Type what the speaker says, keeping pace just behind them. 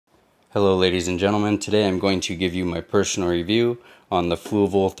Hello ladies and gentlemen, today I'm going to give you my personal review on the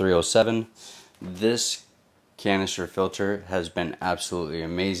Fluval 307. This canister filter has been absolutely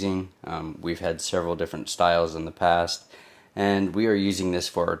amazing. We've had several different styles in the past, and we are using this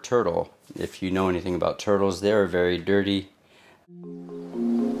for our turtle. If you know anything about turtles, they are very dirty.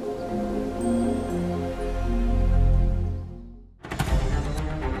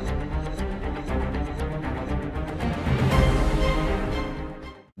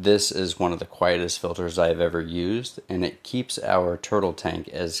 This is one of the quietest filters I've ever used, and it keeps our turtle tank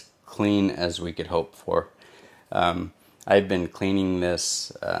as clean as we could hope for. I've been cleaning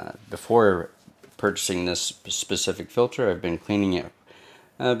this before purchasing this specific filter. I've been cleaning it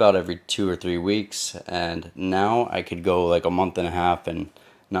about every 2 or 3 weeks, and now I could go like a month and a half and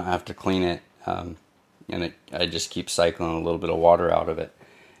not have to clean it, I just keep cycling a little bit of water out of it.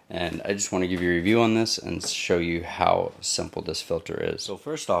 And I just want to give you a review on this and show you how simple this filter is. So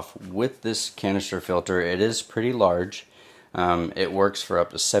first off, with this canister filter, it is pretty large. It works for up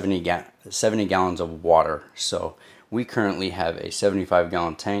to 70 gallons of water. So we currently have a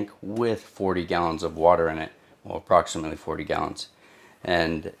 75-gallon tank with 40 gallons of water in it. Well, approximately 40 gallons.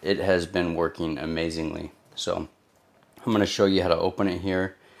 And it has been working amazingly. So I'm going to show you how to open it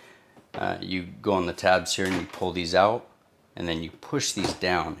here. You go on the tabs here and you pull these out, and then you push these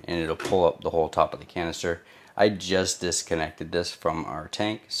down and it'll pull up the whole top of the canister. I just disconnected this from our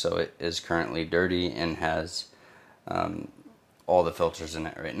tank, so it is currently dirty and has all the filters in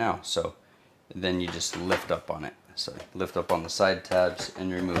it right now. So then you just lift up on it. So lift up on the side tabs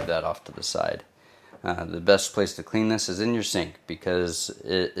and remove that off to the side. The best place to clean this is in your sink because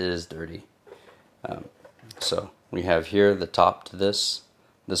it is dirty. So we have here the top to this.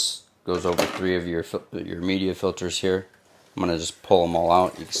 This goes over 3 of your media filters here. I'm going to just pull them all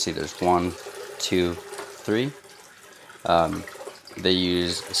out. You can see there's 1, 2, 3. They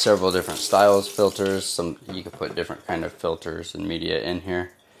use several different styles filters. You can put different kind of filters and media in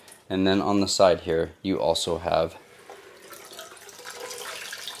here. And then on the side here, you also have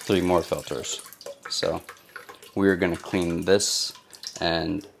 3 more filters. So we're going to clean this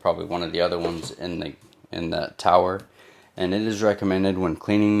and probably one of the other ones in that tower. And it is recommended when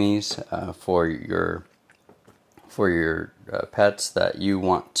cleaning these for your pets that you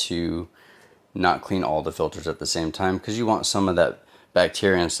want to not clean all the filters at the same time, because you want some of that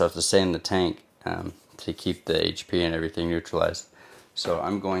bacteria and stuff to stay in the tank to keep the HP and everything neutralized. So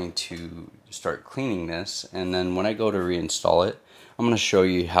I'm going to start cleaning this, and then when I go to reinstall it, I'm going to show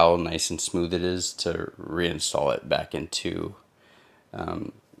you how nice and smooth it is to reinstall it back into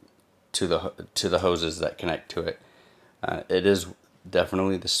to the hoses that connect to it. It is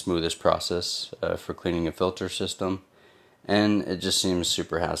definitely the smoothest process for cleaning a filter system, and it just seems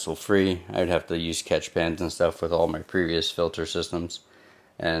super hassle free. I'd have to use catch pans and stuff with all my previous filter systems,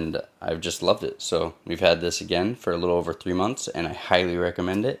 and I've just loved it. So we've had this again for a little over 3 months, and I highly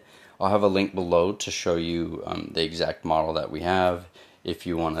recommend it. I'll have a link below to show you the exact model that we have. If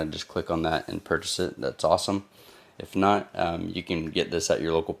you want to just click on that and purchase it, that's awesome. If not, you can get this at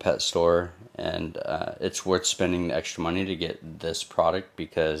your local pet store, and it's worth spending the extra money to get this product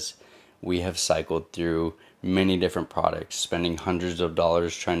because we have cycled through many different products, spending hundreds of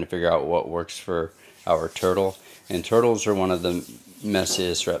dollars trying to figure out what works for our turtle. And turtles are one of the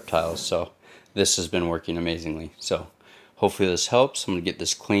messiest reptiles, so this has been working amazingly. So hopefully this helps. I'm going to get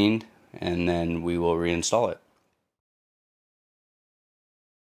this cleaned, and then we will reinstall it.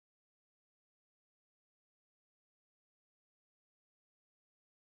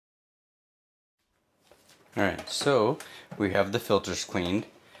 Alright, so we have the filters cleaned.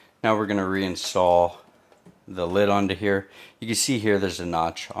 Now we're going to reinstall the lid onto here. You can see here there's a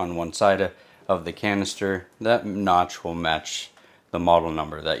notch on one side of the canister. That notch will match the model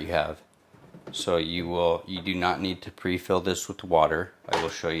number that you have. So you do not need to pre-fill this with water. I will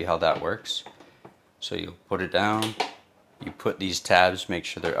show you how that works. So you'll put it down, you put these tabs, make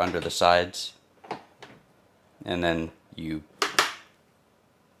sure they're under the sides, and then you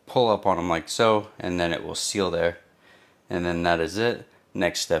pull up on them like so, and then it will seal there, and then that is it.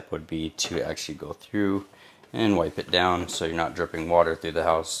 Next step would be to actually go through and wipe it down so you're not dripping water through the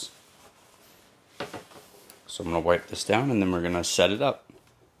house. So I'm going to wipe this down, and then we're going to set it up.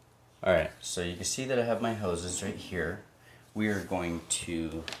 Alright, so you can see that I have my hoses right here. We are going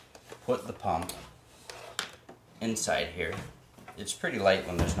to put the pump inside here. It's pretty light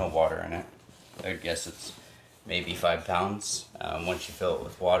when there's no water in it. I guess it's maybe 5 pounds. Once you fill it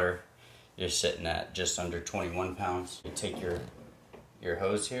with water, you're sitting at just under 21 pounds. You take your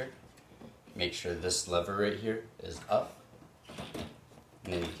hose here, make sure this lever right here is up,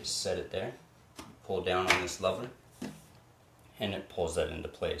 and then you just set it there, pull down on this lever, and it pulls that into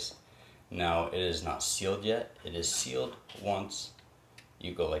place. Now it is not sealed yet. It is sealed once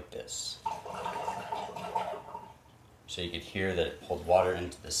you go like this. So you could hear that it pulled water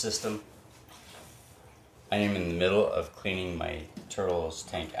into the system. I am in the middle of cleaning my turtle's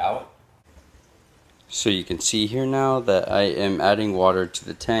tank out. So you can see here now that I am adding water to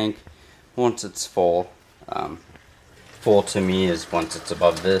the tank once it's full. Full to me is once it's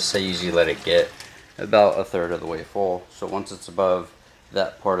above this. I usually let it get about a third of the way full. So once it's above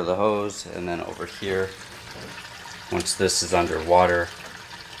that part of the hose, and then over here, once this is underwater,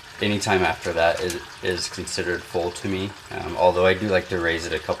 anytime after that is considered full to me. Although I do like to raise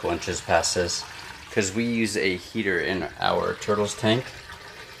it a couple inches past this, because we use a heater in our turtle's tank,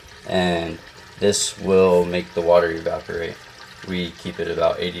 and this will make the water evaporate. We keep it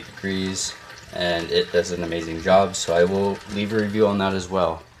about 80 degrees, and it does an amazing job, so I will leave a review on that as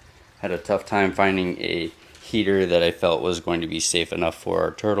well. Had a tough time finding a heater that I felt was going to be safe enough for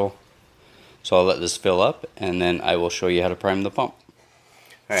our turtle. So I'll let this fill up, and then I will show you how to prime the pump.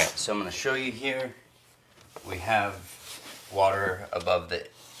 Alright, so I'm going to show you here. We have water above the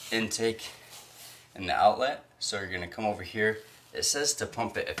intake and the outlet. So you're going to come over here. It says to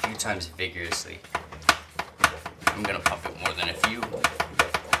pump it a few times vigorously. I'm going to pump it more than a few.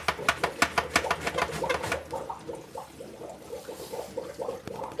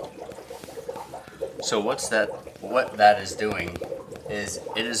 So what that is doing is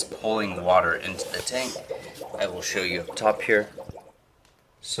it is pulling water into the tank. I will show you up top here.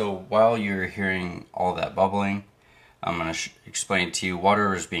 So while you're hearing all that bubbling, I'm going to explain to you,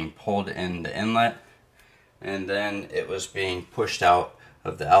 water is being pulled in the inlet, and then it was being pushed out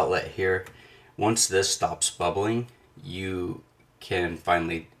of the outlet here. Once this stops bubbling, you can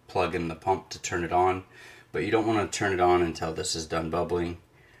finally plug in the pump to turn it on, but you don't want to turn it on until this is done bubbling.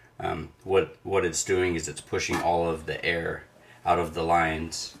 What it's doing is it's pushing all of the air out of the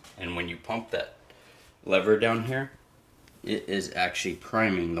lines, and when you pump that lever down here, it is actually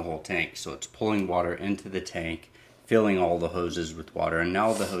priming the whole tank. So it's pulling water into the tank, filling all the hoses with water, and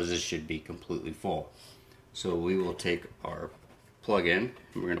now the hoses should be completely full. So we will take our plug-in,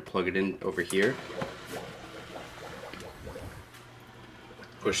 and we're going to plug it in over here.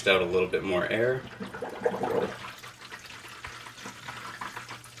 Pushed out a little bit more air.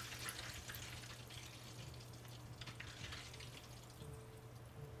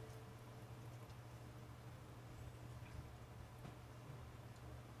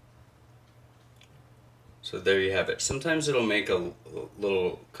 So there you have it. Sometimes it'll make a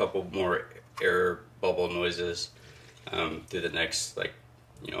little couple more air bubble noises through the next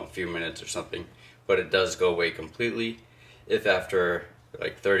few minutes or something, but it does go away completely. If after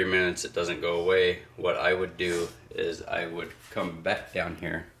like 30 minutes it doesn't go away, what I would do is I would come back down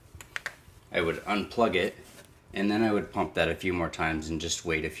here, I would unplug it, and then I would pump that a few more times and just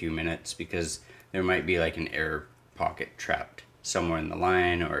wait a few minutes, because there might be like an air pocket trapped somewhere in the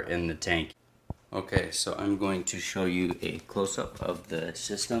line or in the tank. Okay, so I'm going to show you a close-up of the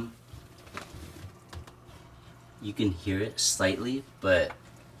system. You can hear it slightly, but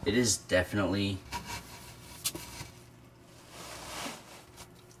it is definitely,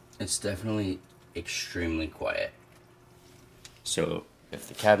 extremely quiet. So if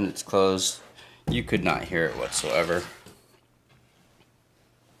the cabinet's closed, you could not hear it whatsoever.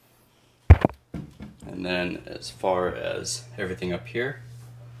 And then as far as everything up here,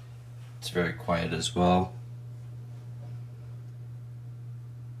 it's very quiet as well.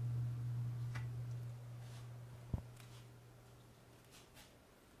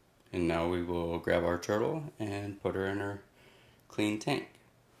 And now we will grab our turtle and put her in her clean tank.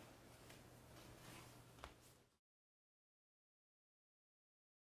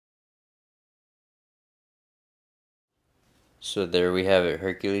 So there we have it.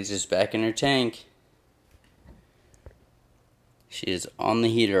 Hercules is back in her tank. She is on the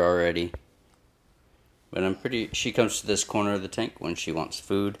heater already. But she comes to this corner of the tank when she wants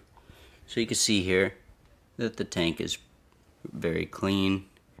food. So you can see here that the tank is very clean.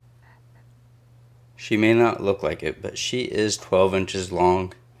 She may not look like it, but she is 12 inches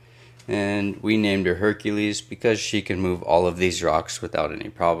long. And we named her Hercules because she can move all of these rocks without any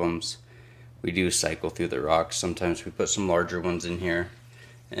problems. We do cycle through the rocks. Sometimes we put some larger ones in here,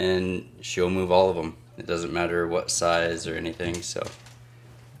 and she'll move all of them. It doesn't matter what size or anything. So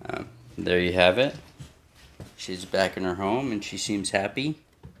there you have it. She's back in her home and she seems happy.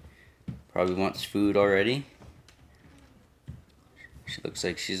 Probably wants food already. She looks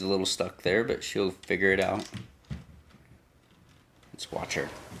like she's a little stuck there, but she'll figure it out. Let's watch her.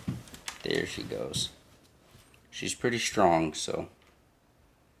 There she goes. She's pretty strong, so.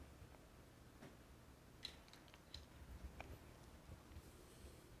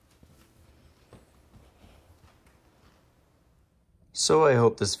 So I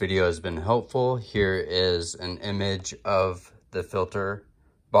hope this video has been helpful. Here is an image of the filter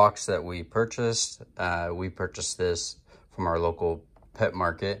box that we purchased. We purchased this from our local pet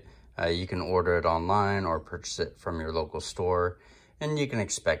market. You can order it online or purchase it from your local store, and you can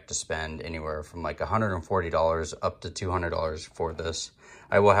expect to spend anywhere from like $140 up to $200 for this.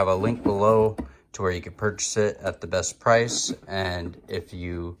 I will have a link below to where you can purchase it at the best price, and if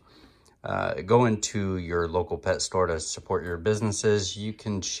you go into your local pet store to support your businesses, you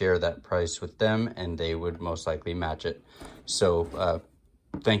can share that price with them and they would most likely match it. So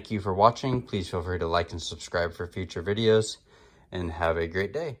thank you for watching. Please feel free to like and subscribe for future videos, and have a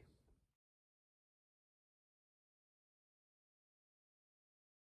great day.